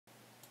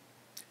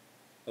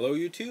Hello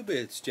YouTube,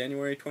 it's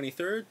January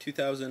 23rd,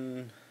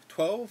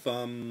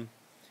 2012.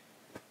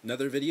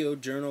 Another video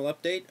journal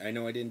update. I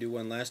know I didn't do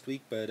one last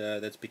week, but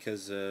that's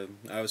because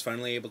I was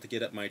finally able to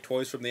get up my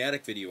Toys from the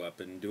Attic video up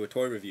and do a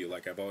toy review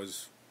like I've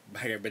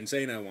been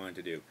saying I wanted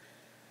to do.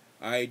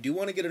 I do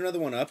want to get another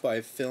one up.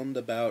 I've filmed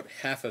about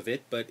half of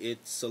it, but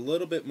it's a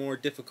little bit more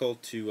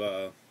difficult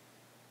to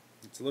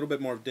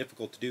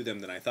do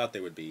them than I thought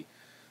they would be.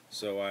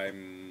 So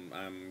I'm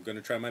going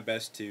to try my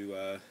best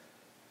to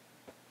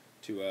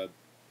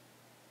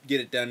get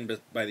it done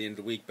by the end of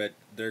the week, but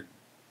they're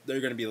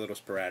going to be a little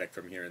sporadic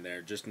from here and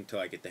there, just until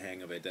I get the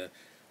hang of it. The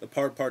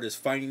hard part is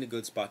finding a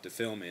good spot to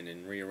film in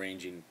and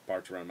rearranging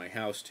parts around my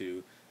house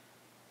to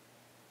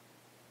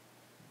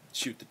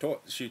shoot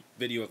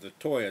video of the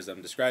toy as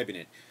I'm describing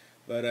it.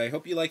 But I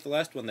hope you like the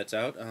last one that's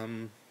out,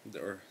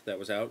 or that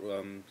was out.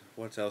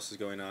 What else is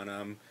going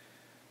on?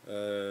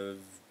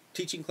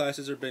 Teaching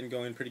classes have been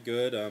going pretty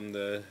good.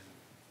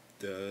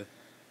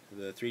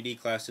 The 3D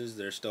classes,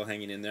 they're still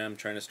hanging in there. I'm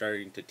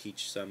starting to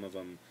teach some of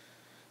the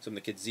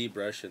kids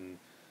Zbrush, and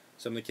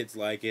some of the kids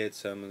like it,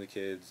 some of the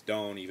kids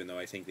don't, even though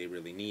I think they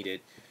really need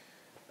it.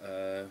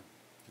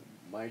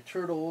 My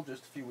turtle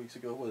just a few weeks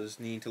ago was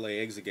needing to lay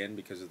eggs again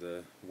because of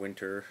the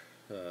winter.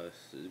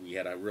 We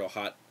had a real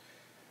hot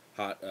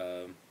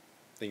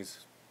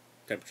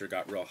temperature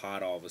got real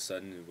hot all of a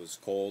sudden. It was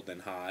cold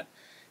and hot,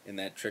 and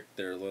that tricked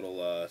their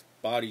little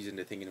bodies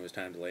into thinking it was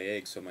time to lay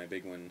eggs. So my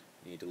big one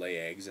needed to lay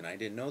eggs, and I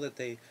didn't know that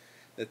they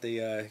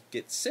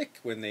get sick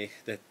when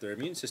that their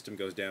immune system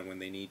goes down when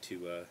they need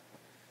to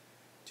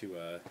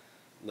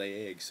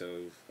lay eggs.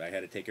 So I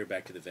had to take her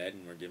back to the vet,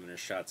 and we're giving her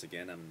shots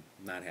again. I'm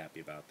not happy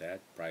about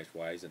that,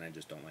 price-wise, and I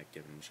just don't like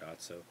giving them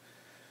shots. So,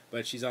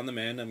 but she's on the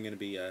mend. I'm going to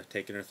be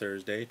taking her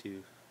Thursday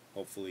to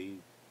hopefully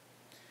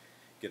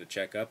get a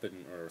checkup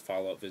or a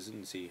follow-up visit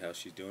and see how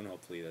she's doing.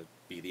 Hopefully that'll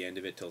be the end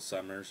of it till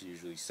summer.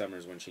 Usually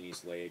summer's when she needs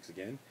to lay eggs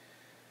again.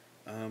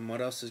 What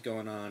else is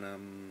going on?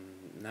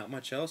 Not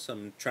much else.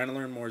 I'm trying to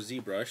learn more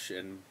Zbrush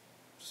and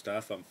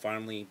stuff. I'm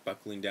finally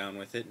buckling down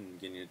with it and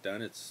getting it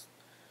done. It's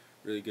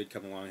really good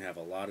coming along. I have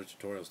a lot of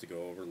tutorials to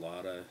go over, a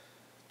lot of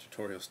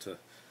tutorials to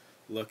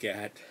look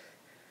at,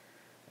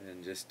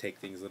 and just take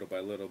things little by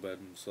little, but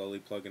I'm slowly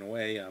plugging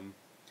away.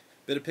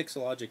 Bit of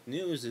Pixelogic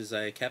news is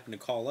I happened to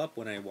call up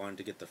when I wanted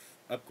to get the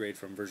upgrade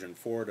from version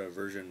 4 to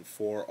version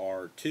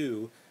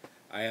 4R2.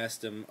 I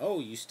asked them, "Oh,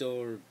 you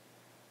still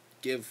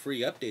give free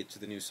updates to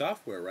the new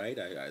software, right?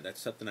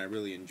 That's something I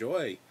really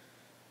enjoy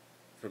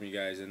from you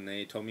guys." And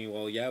they told me,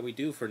 "Well, yeah, we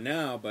do for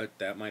now, but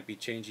that might be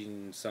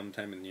changing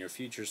sometime in the near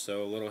future.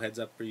 So a little heads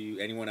up for you,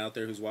 anyone out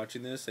there who's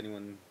watching this,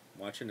 anyone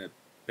watching it,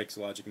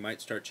 Pixelogic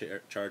might start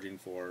charging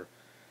for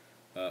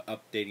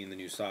updating the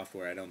new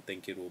software. I don't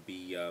think it will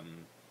be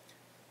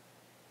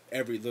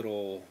every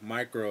little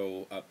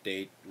micro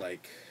update,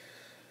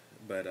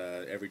 but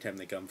every time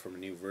they come from a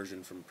new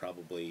version from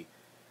probably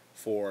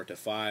 4 to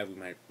 5, we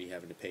might be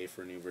having to pay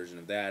for a new version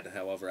of that."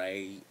 However,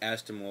 I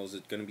asked him, "Well, is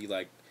it going to be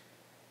like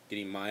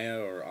getting Maya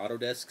or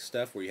Autodesk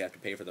stuff where you have to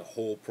pay for the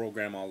whole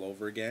program all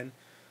over again?"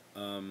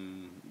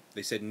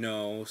 They said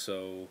no,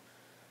 so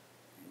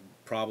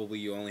probably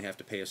you only have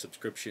to pay a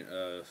subscription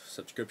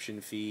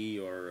fee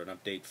or an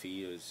update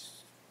fee.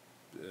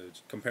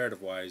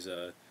 Comparative wise,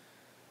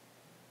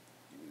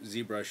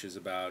 ZBrush is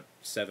about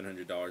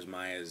 $700.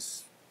 Maya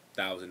is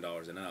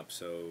 $1,000 and up,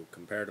 so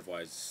comparative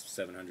wise,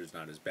 700 is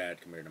not as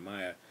bad compared to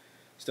Maya.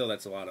 Still,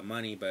 that's a lot of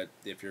money, but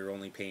if you're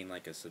only paying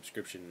like a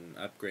subscription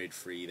upgrade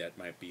free, that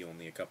might be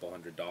only a couple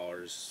 $100,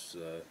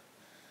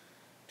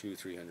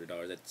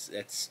 $200-300.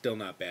 That's still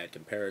not bad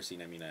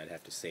comparison. I mean, I'd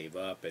have to save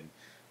up, and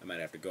I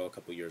might have to go a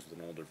couple years with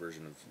an older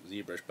version of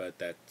ZBrush,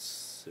 but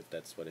if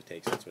that's what it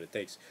takes, that's what it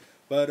takes.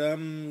 But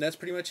that's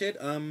pretty much it.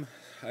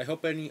 I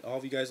hope all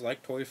of you guys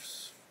like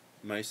toys.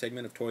 My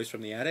segment of Toys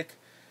from the Attic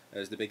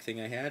is the big thing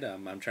I had.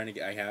 I'm trying to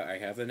get. I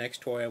have the next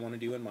toy I want to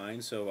do in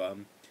mind. So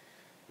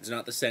it's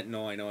not the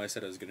Sentinel. I know I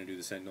said I was going to do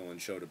the Sentinel and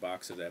showed a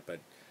box of that, but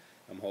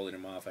I'm holding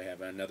them off. I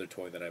have another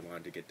toy that I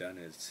wanted to get done.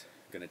 It's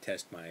going to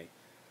test my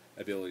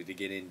ability to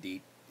get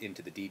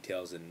into the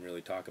details and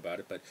really talk about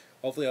it. But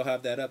hopefully I'll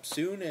have that up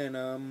soon,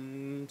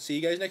 and see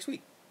you guys next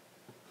week.